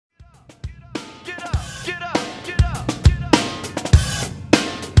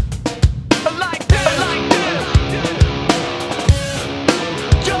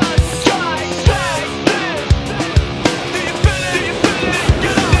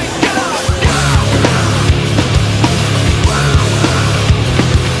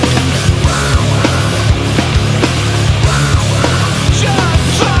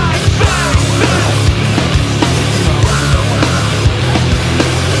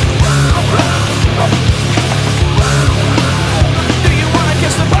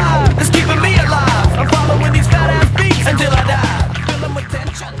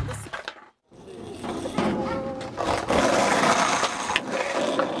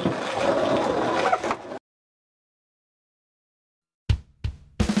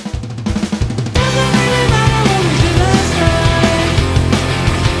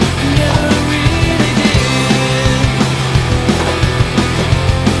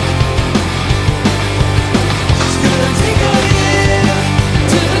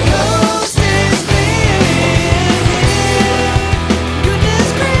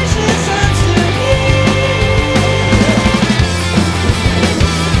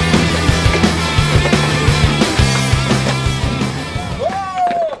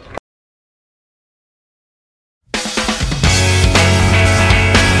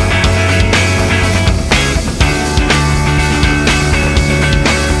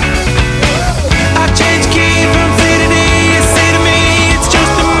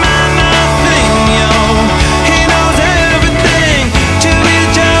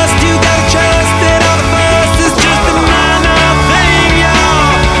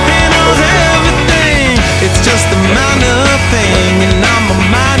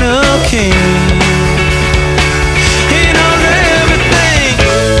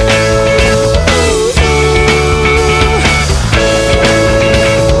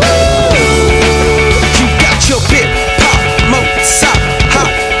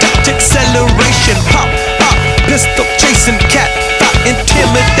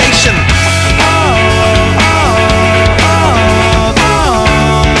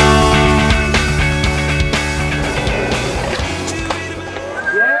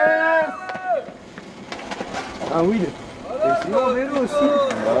Will. Et sinon, vélo aussi.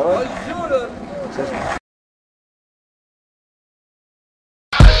 Bah ouais.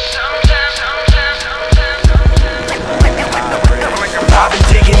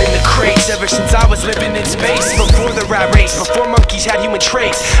 Ever since I was living in space, before the rat race, before monkeys had human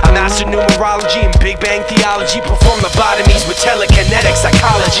traits, I mastered numerology and Big Bang theology, performed lobotomies with telekinetic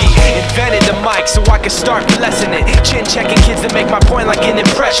psychology, invented the mic so I could start blessing it, chin checking kids to make my point like an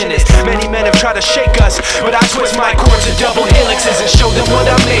impressionist. Many men have tried to shake us, but I twist my chords to double helixes and show them what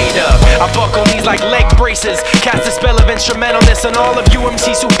I'm made of. I buckle these like leg braces, cast a spell of instrumentalness on all of you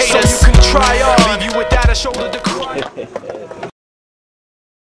MCs who hate us. So you can try all, leave you without a shoulder to cry.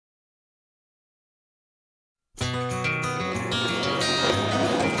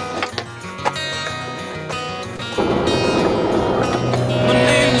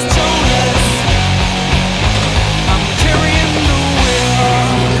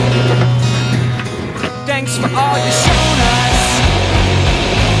 Thanks for all you've shown us.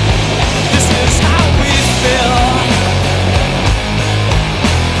 This is how we feel.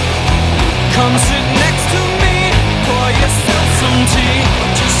 Come sit next to me, pour yourself some tea.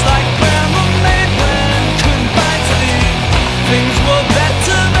 Just like Grandma made when couldn't find sleep. Things were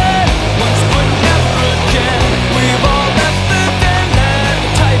better then, once but never again. We've all left the den and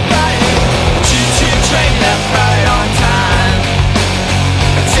typewriting. Choo-choo train left right on time.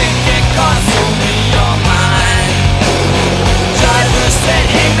 Ticket cost only your mind. Driver said,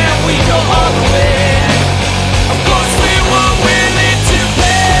 hey man, we go all the way. Of course we were willing to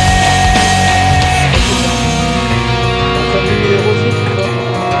pay.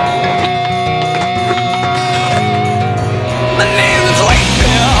 My name is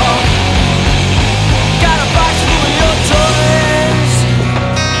Wakefield. Got a box full of your toys,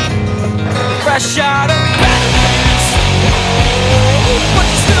 fresh out of batteries. But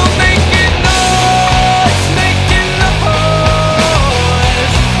you're still making noise, making the noise.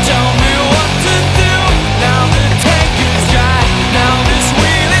 Tell me what to do, now the tank is dry. Now this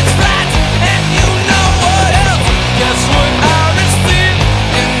wheel is flat, and you know what else. Guess what I received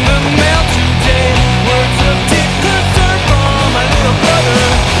in the mail today? Words of deep concern from my little brother.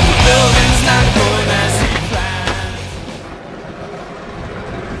 The building's not going as he planned.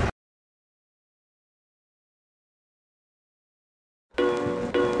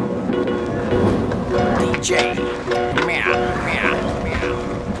 DJ, meow, meow, meow.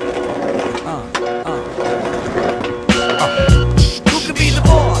 Who could be the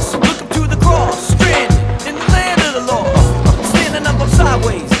boss? Look up to the cross, stranded in the land of the lost. Standing up, I'm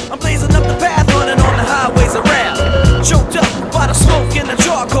sideways. I'm blazing up the path, running on the highways around. Choked up by the smoke and the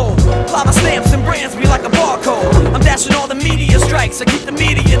charcoal. Lava stamps and brands me like a barcode. I'm dashing all the media strikes. I keep the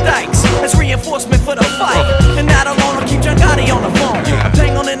media dikes as reinforcement for the fight. And not alone, I'll keep John Gotti on the phone. I'm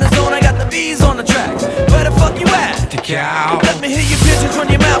tangled in the zone, I got the bees on the track. Where the fuck you at? The cow. Let me hear your pigeons run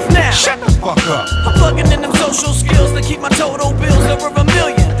your mouth now. Shut the fuck up. I'm plugging in them social skills to keep my total bills over $1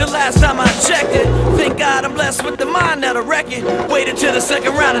 million. The last time I checked it, thank God I'm blessed with the mind that'll wreck it. Waited till the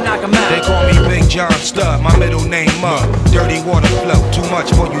second round and knock 'em out. They call me Big John Stud, my middle name Mud. Dirty water flow, too much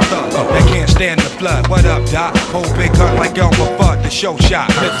for you thugs. They can't stand the flood. What up, Doc? Whole big gun like Elmer Fudd, the show shot.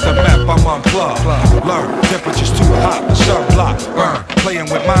 Mix the map, I'm unplugged. Learn, temperature's too hot, the sun block. Burn, playing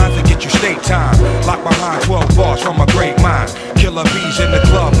with minds to get you state time. Locked behind 12 bars from a great mind. Killer bees in the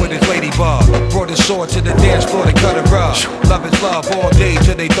club with his ladybug. Brought his sword to the dance floor to cut a rug. Love is love all day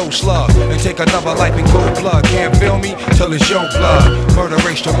till they throw slug. And take another life in cold blood. Can't feel me till it's your blood. Murder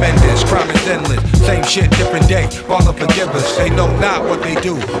rate's tremendous, crime is endless. Same shit, different day. Father forgive us, they know not what they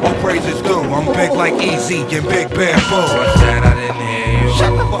do. All praises due. I'm big like Easy and Big Bamboo. What's that? I didn't hear you.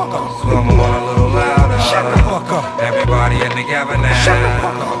 Shut the fuck up. Come on a little louder. Shut the fuck up. Everybody in together now. Shut the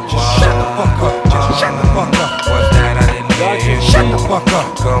fuck up. Just shut the fuck up. Just shut the fuck up. What's that? I didn't hear you. Shut the fuck up.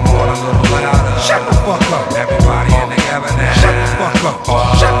 Come on a little louder. Shut the fuck up. Everybody in together now. Shut the fuck up.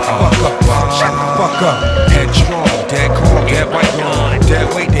 Shut the fuck up. Shut the fuck up. Headstrong, dead calm, dead right on. Dead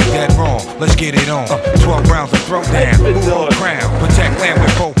weight, they dead wrong. Let's get it on. 12 rounds of throw down. Move on crown. Protect land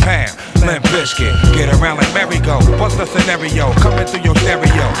with 4 pounds. Limp biscuit. Get around like merry-go. What's the scenario? Coming through your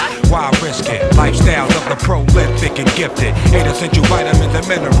stereo. Why risk it? Lifestyles of the prolific and gifted. 8 essential vitamins and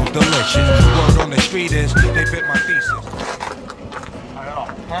minerals. Delicious. Word on the street is they fit my thesis.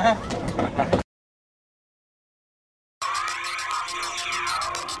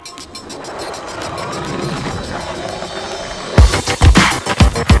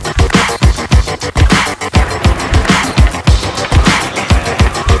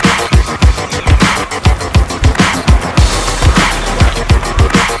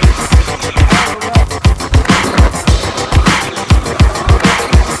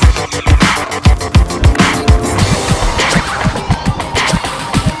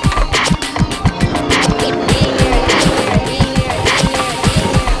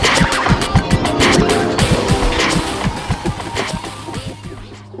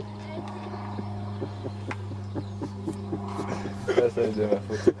 c'est ma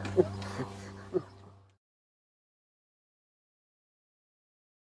faute.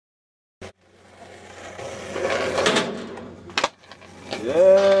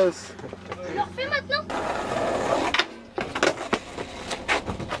 Yes! Tu le refais maintenant?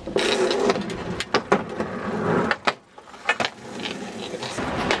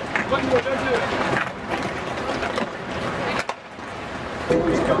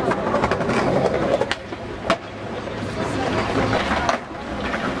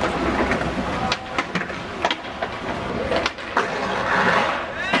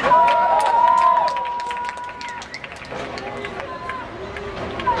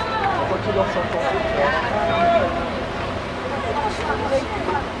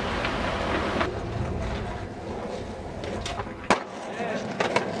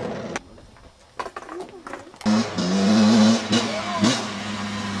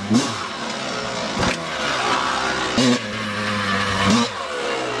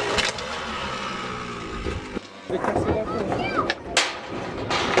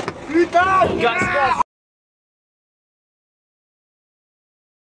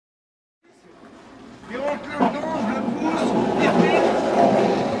 Il rentre là-dedans, je le pousse, il repile.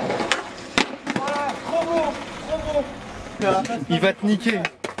 Voilà, trop beau. Il va te niquer.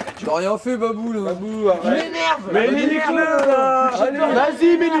 T'as rien fait, Babou là. Babou, arrête. M'énerve. Mais nique-le là.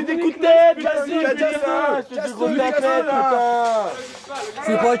 Vas-y, mets-lui des coups de tête. Vas-y, Casse-le,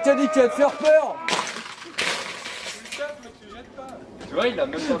 c'est pas le cadet qui va te faire peur. Tu vois, il a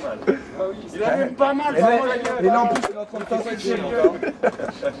même pas mal. Ah oui, Il a même pas mal. Et là en plus, il est en train de t'insulter.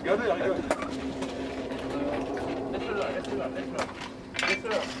 Regardez, regarde.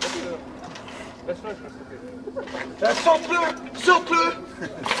 Saute-le, saute-le,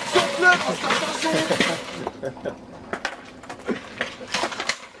 saute-le, attention.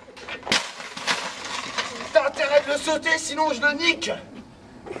 T'as intérêt de le sauter, sinon je le nique.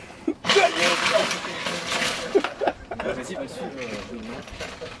 Vas-y, va le suivre.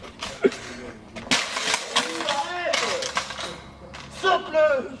 Saute-le.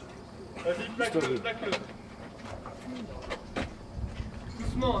 Vas-y, plaque-le, plaque-le.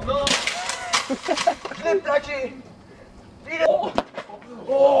 Doucement, non. Je l'ai plaqué. Il est...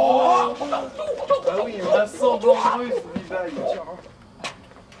 Ah oui, on a 100 blancs russes, Vivaille.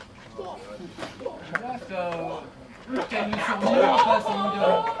 T'as une survie en face, mon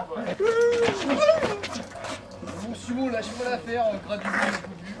gars. Mon sumo, lâche pas l'affaire, gradué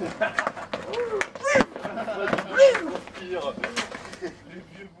au bout.